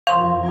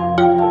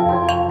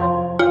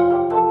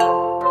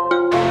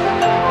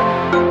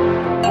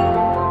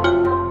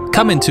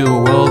Come into a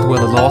world where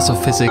the laws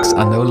of physics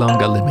are no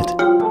longer a limit.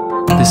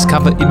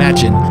 Discover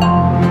Imagine,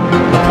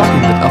 a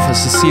plugin that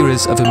offers a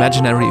series of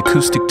imaginary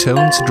acoustic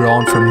tones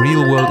drawn from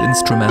real-world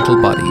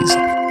instrumental bodies.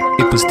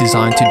 It was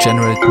designed to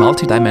generate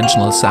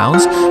multidimensional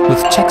sounds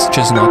with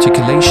textures and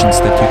articulations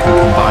that you can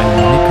combine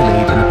and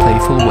manipulate in a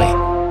playful way.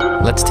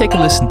 Let's take a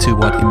listen to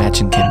what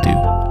Imagine can do.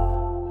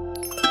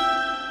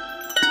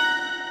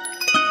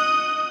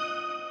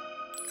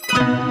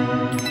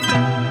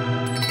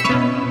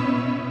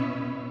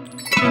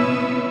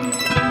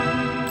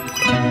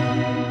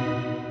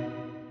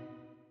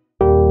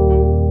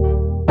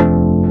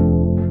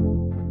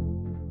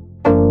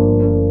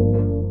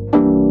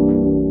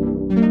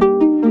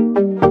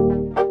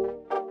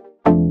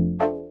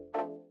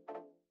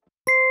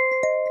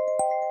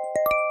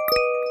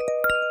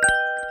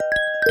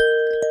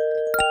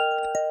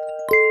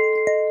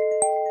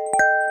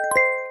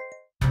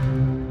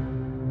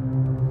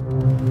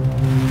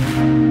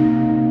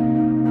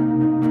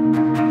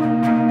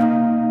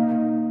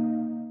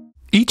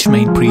 Each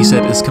main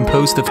preset is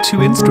composed of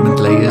 2 instrument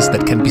layers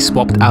that can be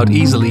swapped out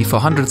easily for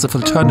hundreds of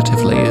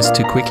alternative layers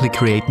to quickly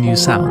create new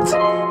sounds.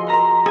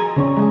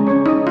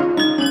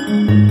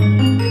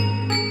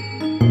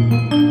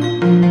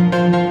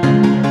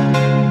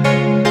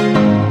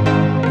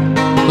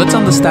 Let's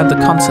understand the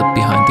concept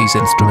behind these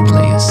instrument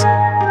layers.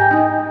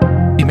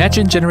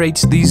 Imagine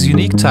generates these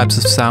unique types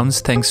of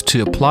sounds thanks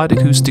to applied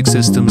acoustic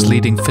systems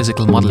leading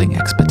physical modeling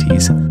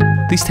expertise.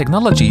 These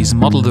technologies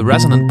model the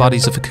resonant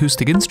bodies of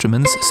acoustic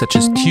instruments such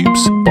as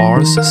tubes,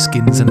 bars,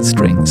 skins and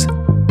strings.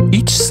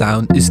 Each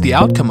sound is the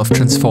outcome of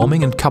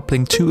transforming and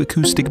coupling 2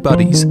 acoustic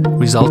bodies,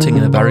 resulting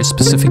in a very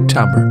specific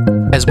timbre.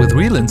 As with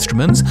real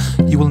instruments,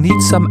 you will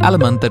need some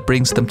element that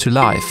brings them to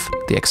life,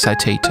 the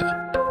excitator.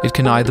 It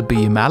can either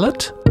be a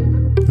mallet,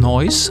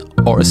 noise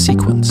or a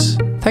sequence.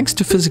 Thanks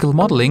to physical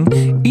modeling,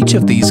 each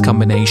of these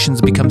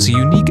combinations becomes a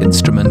unique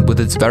instrument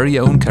with its very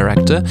own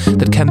character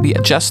that can be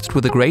adjusted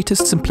with the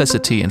greatest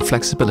simplicity and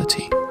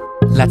flexibility.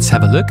 Let's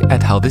have a look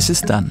at how this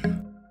is done.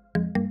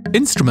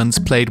 Instruments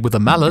played with a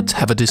mallet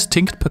have a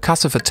distinct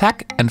percussive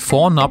attack and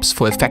 4 knobs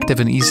for effective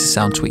and easy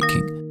sound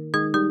tweaking.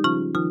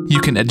 You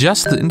can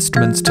adjust the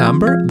instrument's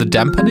timbre, the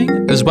dampening,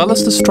 as well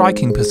as the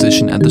striking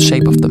position and the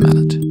shape of the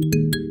mallet.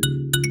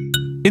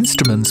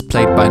 Instruments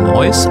played by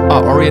noise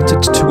are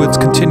oriented towards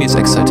continuous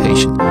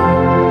excitation.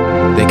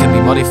 They can be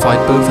modified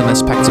both in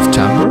aspects of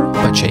timbre,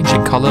 by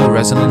changing color,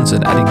 resonance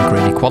and adding a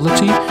grainy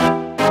quality,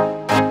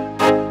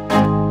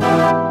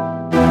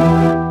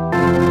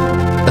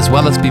 as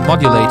well as be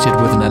modulated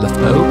with an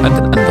LFO and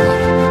an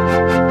envelope.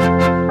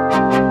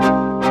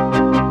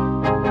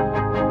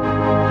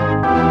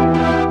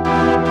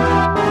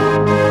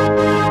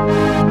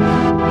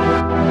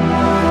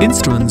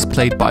 Instruments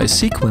played by a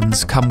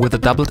sequence come with a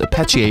doubled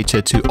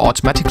arpeggiator to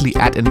automatically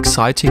add an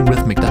exciting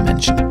rhythmic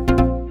dimension. 2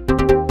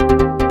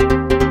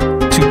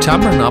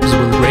 timbre knobs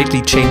will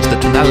greatly change the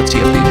tonality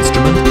of the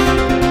instrument,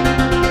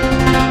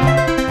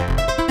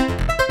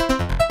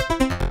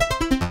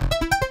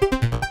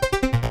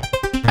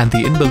 and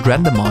the inbuilt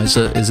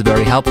randomizer is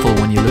very helpful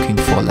when you're looking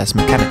for a less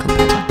mechanical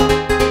pattern.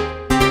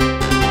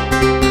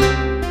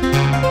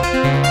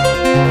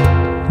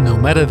 No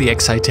matter the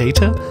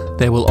excitator,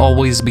 there will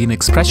always be an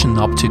expression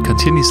knob to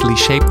continuously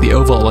shape the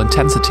overall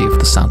intensity of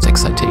the sound's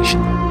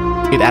excitation.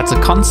 It adds a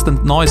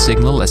constant noise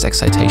signal as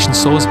excitation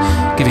source,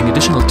 giving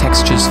additional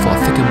textures for a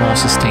thicker, more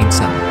sustained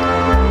sound.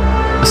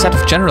 A set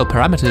of general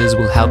parameters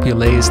will help your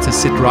layers to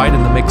sit right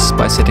in the mix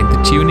by setting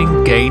the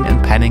tuning, gain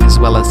and panning as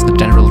well as the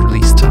general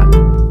release time.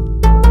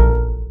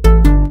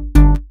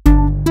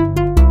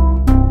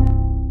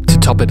 To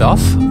top it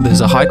off,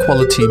 there's a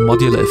high-quality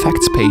modular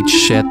effects page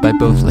shared by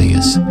both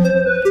layers.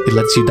 It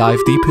lets you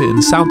dive deeper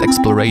in sound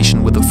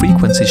exploration with a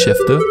frequency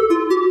shifter,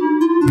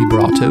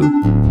 vibrato,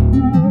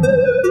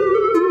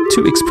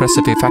 2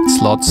 expressive effect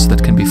slots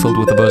that can be filled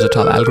with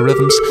versatile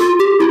algorithms,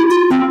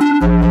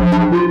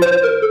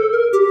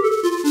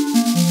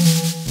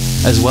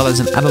 as well as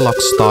an analog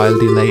style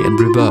delay and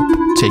reverb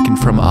taken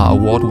from our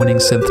award-winning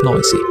synth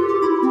Noisy.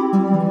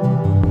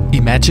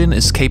 Imagine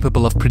is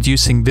capable of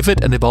producing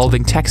vivid and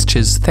evolving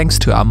textures thanks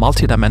to our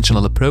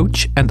multidimensional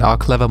approach and our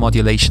clever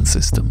modulation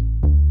system.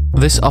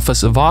 This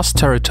offers a vast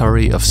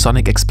territory of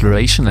sonic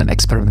exploration and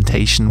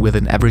experimentation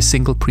within every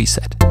single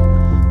preset.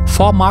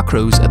 4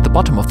 macros at the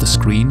bottom of the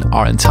screen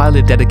are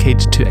entirely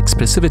dedicated to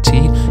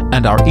expressivity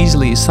and are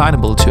easily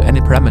assignable to any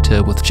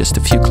parameter with just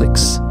a few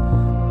clicks.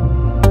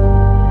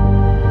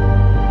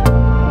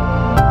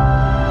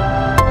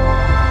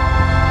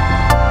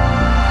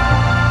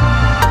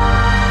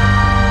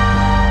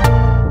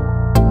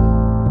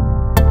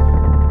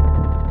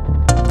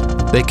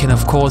 They can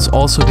of course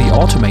also be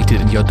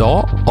automated in your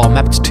DAW or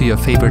mapped to your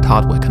favorite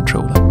hardware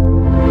controller.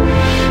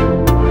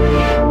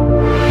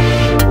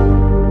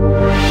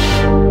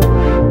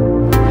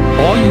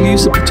 Or you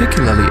use a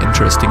particularly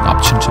interesting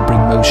option to bring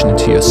motion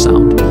into your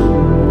sound,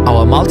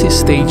 our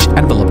multi-stage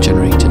envelope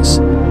generators.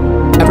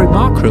 Every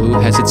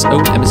macro has its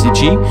own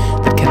MSEG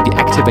that can be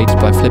activated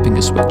by flipping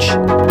a switch.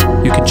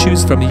 You can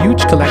choose from a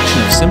huge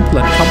collection of simple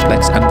and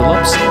complex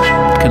envelopes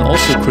can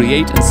also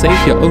create and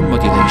save your own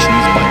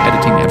modulations by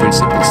editing every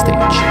simple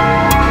stage.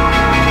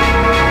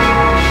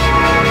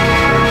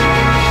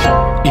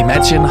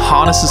 Imagine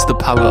harnesses the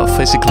power of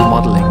physical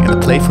modeling in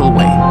a playful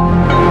way.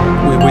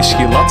 We wish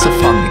you lots of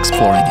fun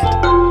exploring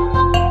it.